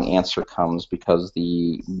the wrong answer comes because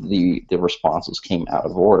the responses came out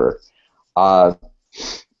of order.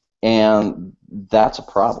 And that's a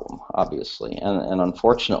problem, obviously, and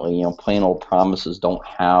unfortunately, plain old promises don't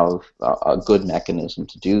have a good mechanism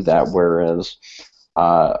to do that. Whereas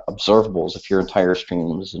observables, if your entire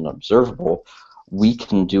stream is an observable, we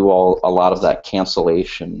can do a lot of that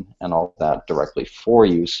cancellation and all of that directly for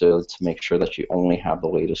you, so to make sure that you only have the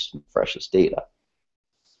latest and freshest data.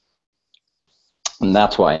 And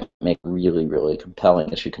that's why I make it really, really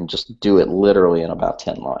compelling, is you can just do it literally in about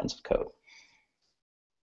 10 lines of code.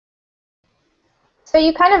 So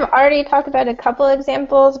you kind of already talked about a couple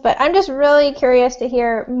examples, but I'm just really curious to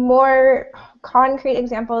hear more concrete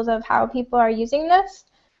examples of how people are using this.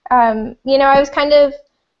 I was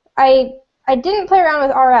I didn't play around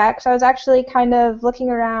with Rx. I was actually kind of looking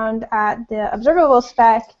around at the observable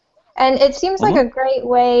spec, and it seems like a great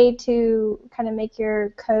way to kind of make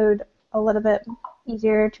your code a little bit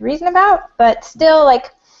easier to reason about, but still, I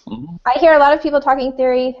hear a lot of people talking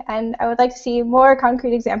theory, and I would like to see more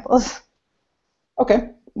concrete examples. Okay,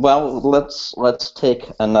 well, let's take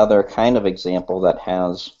another kind of example that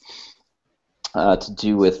has to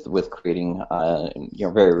do with creating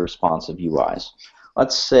very responsive UIs.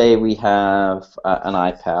 Let's say we have an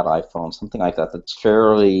iPad, iPhone, something like that that's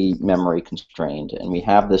fairly memory constrained, and we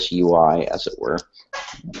have this UI, as it were.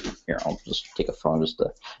 Here, I'll just take a phone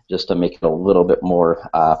just to make it a little bit more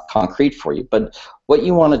concrete for you. But what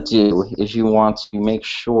you want to do is you want to make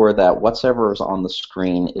sure that whatever is on the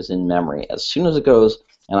screen is in memory. As soon as it goes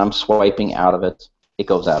and I'm swiping out of it, it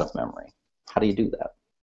goes out of memory. How do you do that?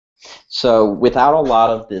 So without a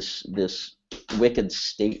lot of this wicked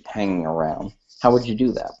state hanging around, how would you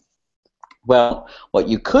do that? Well, what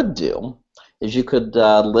you could do is you could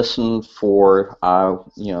listen for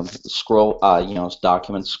document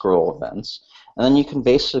scroll events, and then you can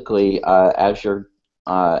basically as you're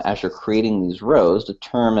creating these rows,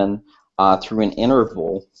 determine through an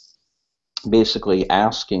interval, basically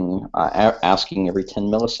asking every 10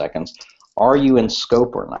 milliseconds, are you in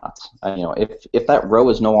scope or not? If that row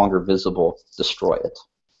is no longer visible, destroy it.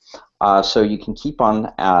 So you can keep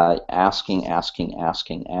on asking,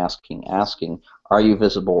 are you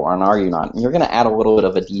visible or are you not? And you're going to add a little bit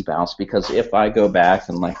of a debounce, because if I go back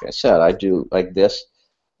and, like I said, I do like this,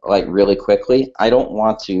 like really quickly, I don't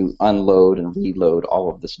want to unload and reload all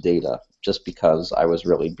of this data just because I was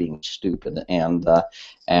really being stupid and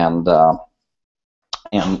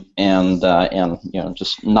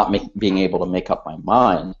just not being able to make up my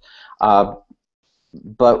mind.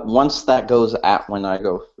 But once that goes when I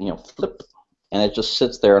go, flip, and it just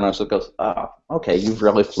sits there, and it goes, oh, okay, you've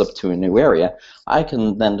really flipped to a new area, I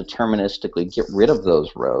can then deterministically get rid of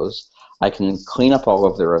those rows. I can clean up all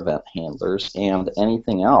of their event handlers and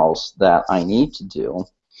anything else that I need to do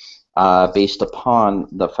based upon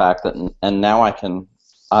the fact that, and now I can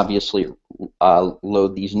obviously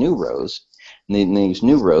load these new rows. And in these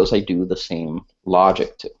new rows, I do the same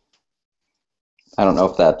logic to. I don't know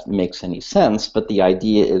if that makes any sense, but the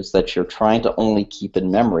idea is that you're trying to only keep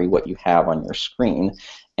in memory what you have on your screen,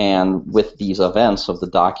 and with these events of the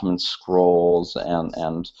document scrolls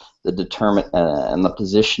and the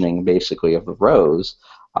positioning basically of the rows,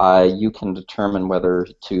 you can determine whether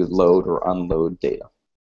to load or unload data.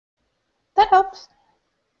 That helps.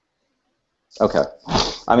 Okay.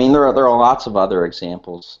 I mean, there are lots of other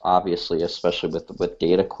examples, obviously, especially with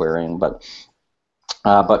data querying, but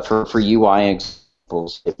for UI examples,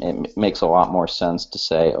 it makes a lot more sense to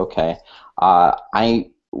say, okay,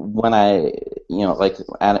 when I like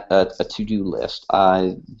add a to-do list,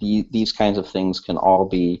 these kinds of things can all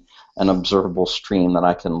be an observable stream that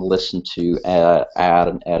I can listen to, add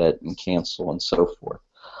and edit and cancel and so forth.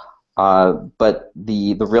 But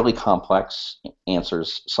the really complex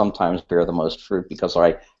answers sometimes bear the most fruit, because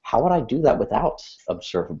how would I do that without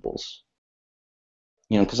observables?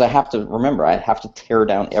 Because I have to remember, I have to tear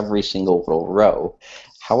down every single little row.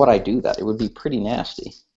 How would I do that? It would be pretty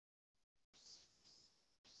nasty.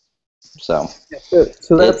 So, so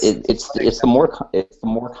that's it's the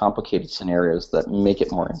more complicated scenarios that make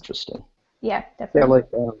it more interesting. Yeah, definitely.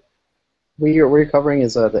 Yeah, like what you're covering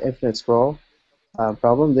is the infinite scroll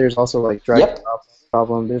problem. There's also like drag and drop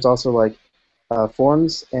problem. There's also like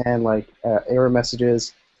forms and like error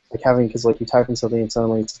messages, like because like you type in something and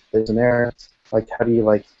suddenly there's an error. Like how do you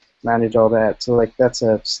like manage all that? So like that's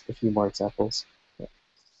just a few more examples. Yeah.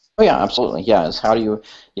 Oh yeah, absolutely. Yeah, is how do you?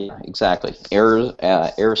 Yeah, exactly.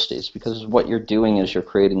 Error states, because what you're doing is you're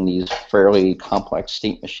creating these fairly complex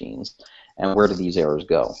state machines, and where do these errors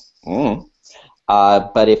go?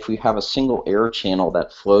 But if we have a single error channel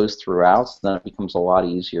that flows throughout, then it becomes a lot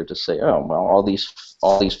easier to say, oh, well, all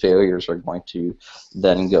these failures are going to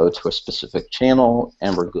then go to a specific channel,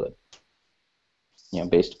 and we're good.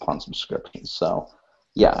 Based upon some scripting. So,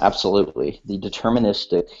 yeah, absolutely. The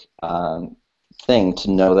deterministic thing to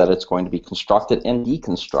know that it's going to be constructed and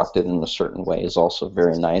deconstructed in a certain way is also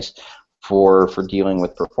very nice for dealing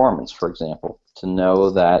with performance, for example. To know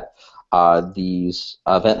that these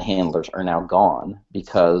event handlers are now gone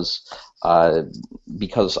because I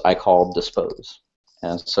called dispose,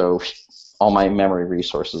 and so all my memory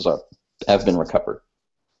resources have been recovered.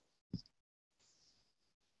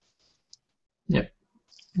 Yep,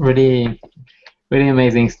 really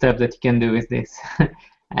amazing stuff that you can do with this.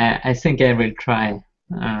 I think I will try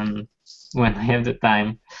when I have the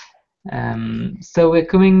time. So we're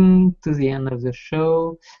coming to the end of the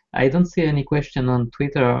show. I don't see any question on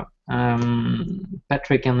Twitter.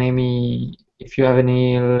 Patrick and Amy, if you have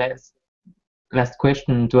any last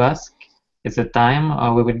question to ask, it's the time,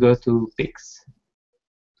 or we will go to picks.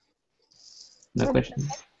 No question.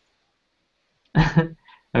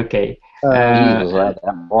 Okay. Is that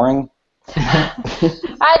boring?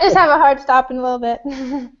 I just have a hard stop in a little bit.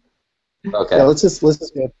 Okay. Yeah, let's just go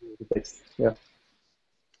through the picks. Yeah.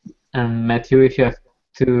 Matthew, if you have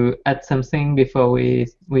to add something before we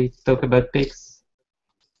talk about picks.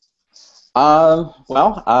 Well,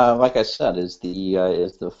 like I said,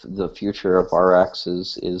 the future of RX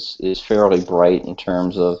is fairly bright in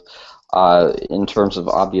terms of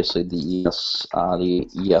obviously the ES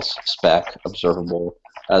spec observable,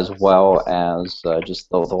 as well as just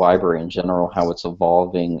the library in general, how it's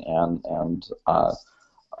evolving and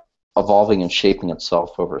shaping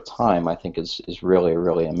itself over time. I think is really,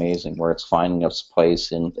 really amazing, where it's finding its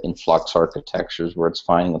place in Flux architectures, where it's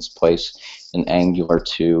finding its place in Angular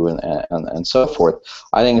 2 and so forth.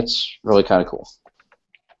 I think it's really kind of cool.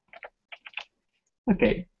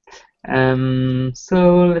 Okay.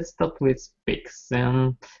 So let's start with picks.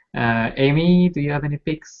 Amy, do you have any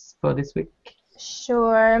picks for this week?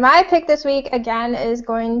 Sure. My pick this week, again, is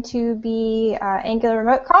going to be Angular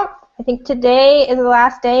Remote Conf. I think today is the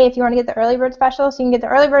last day if you want to get the early bird special. So you can get the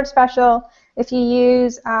early bird special if you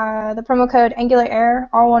use the promo code AngularAir,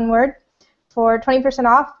 all one word, for 20%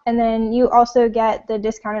 off. And then you also get the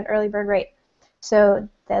discounted early bird rate. So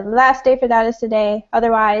the last day for that is today.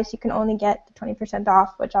 Otherwise, you can only get the 20%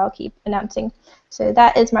 off, which I'll keep announcing. So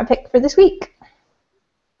that is my pick for this week.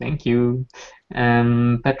 Thank you.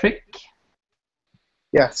 Patrick?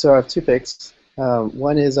 Yeah, so I have two picks.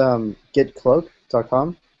 One is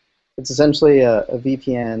getcloak.com. It's essentially a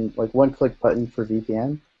VPN, like one-click button for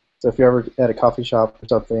VPN. So if you're ever at a coffee shop or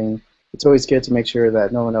something, it's always good to make sure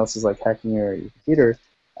that no one else is like hacking your computer.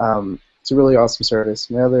 It's a really awesome service.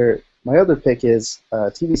 My other pick is a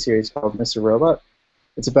TV series called Mr. Robot.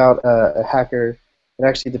 It's about a hacker. It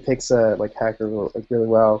actually depicts a hacker really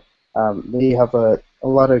well. They have a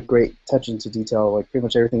lot of great attention to detail. Like pretty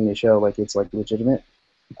much everything they show, like it's like legitimate.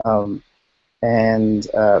 And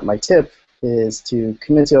my tip is to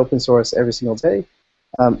commit to open source every single day.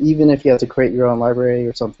 Even if you have to create your own library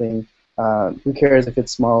or something, who cares if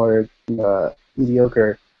it's small or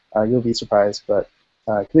mediocre? You'll be surprised. But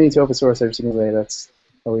committing to open source every single day, that's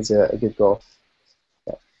always a good goal.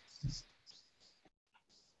 Yeah.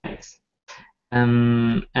 Thanks.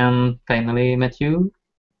 And finally, Matthew,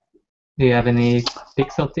 do you have any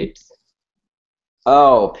picks or tips?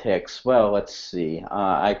 Oh, picks. Well, let's see.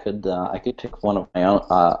 I could pick one of my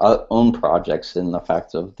own projects in the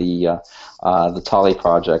fact of the Tali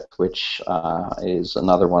project, which is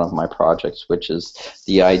another one of my projects, which is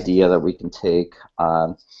the idea that we can take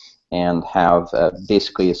and have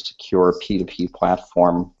basically a secure P2P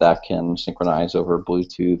platform that can synchronize over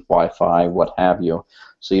Bluetooth, Wi-Fi, what have you.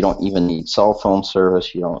 So you don't even need cell phone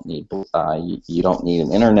service. You don't need you don't need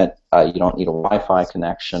an internet. You don't need a Wi-Fi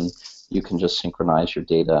connection. You can just synchronize your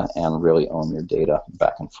data and really own your data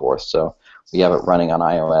back and forth. So we have it running on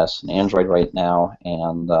iOS and Android right now,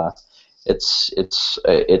 and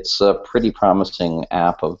it's a pretty promising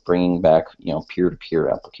app of bringing back peer-to-peer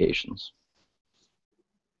applications.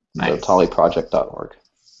 Nice. So taliproject.org.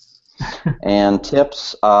 And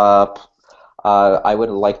tips. I would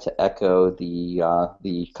like to echo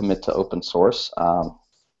the commit to open source.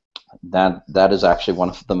 That is actually one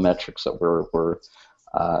of the metrics that we're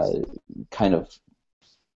kind of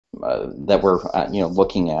that we're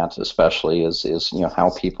looking at, especially is how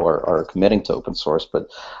people are committing to open source. But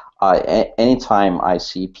anytime I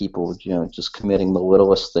see people just committing the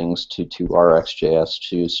littlest things to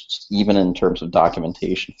RxJS, even in terms of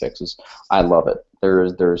documentation fixes, I love it.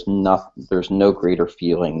 There's no greater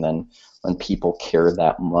feeling than when people care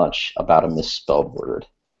that much about a misspelled word.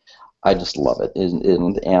 I just love it,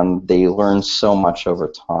 and they learn so much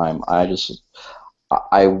over time. I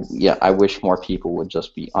wish more people would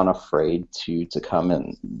just be unafraid to come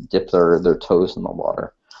and dip their toes in the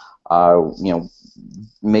water.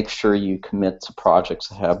 Make sure you commit to projects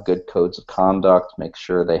that have good codes of conduct. Make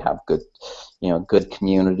sure they have good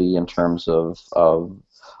community in terms of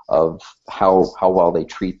how well they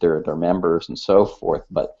treat their members and so forth.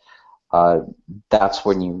 But that's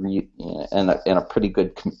when you and a pretty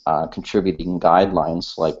good contributing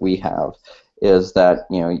guidelines like we have is that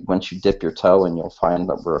once you dip your toe in, you'll find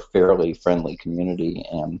that we're a fairly friendly community,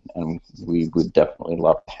 and we would definitely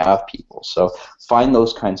love to have people. So find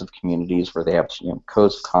those kinds of communities where they have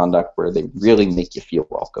codes of conduct where they really make you feel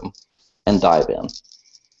welcome, and dive in.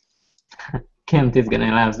 Kent is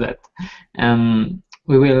gonna love that.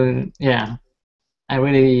 We will, yeah. I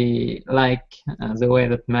really like the way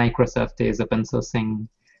that Microsoft is open sourcing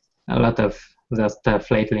a lot of their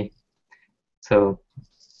stuff lately. So,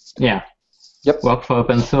 yeah. Yep. Work for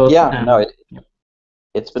open source. Yeah, no,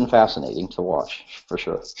 it's been fascinating to watch, for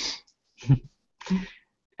sure.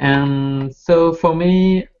 And so for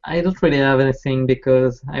me, I don't really have anything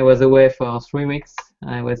because I was away for 3 weeks.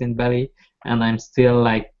 I was in Bali, and I'm still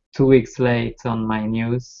like 2 weeks late on my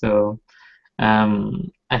news, so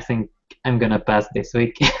I think I'm gonna pass this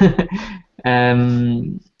week.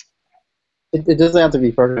 It doesn't have to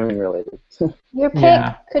be programming related. Your pick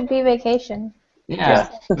Yeah. could be vacation. Yeah,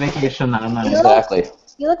 vacation are nice. Exactly.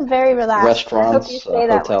 You look very relaxed. I hope you Restaurants, stay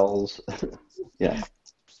that way. hotels. Yeah.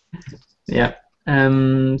 Yeah.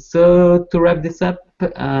 So to wrap this up,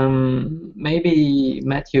 maybe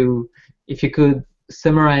Matthew, if you could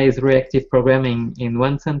summarize reactive programming in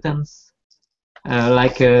one sentence,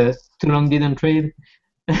 like too long didn't read,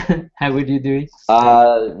 how would you do it?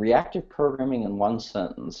 Reactive programming in one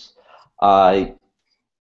sentence.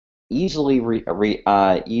 Easily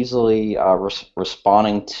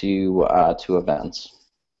responding to events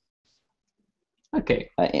Okay.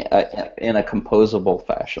 in a composable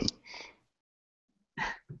fashion.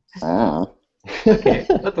 Okay,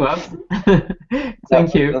 that was.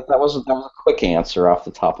 Thank you. That was a quick answer off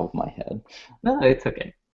the top of my head. No, it's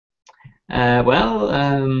okay. Well,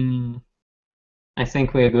 I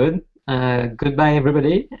think we're good. Goodbye,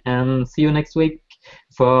 everybody, and see you next week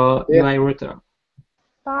for UI Router.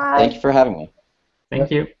 Bye. Thank you for having me.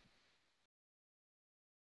 Thank you.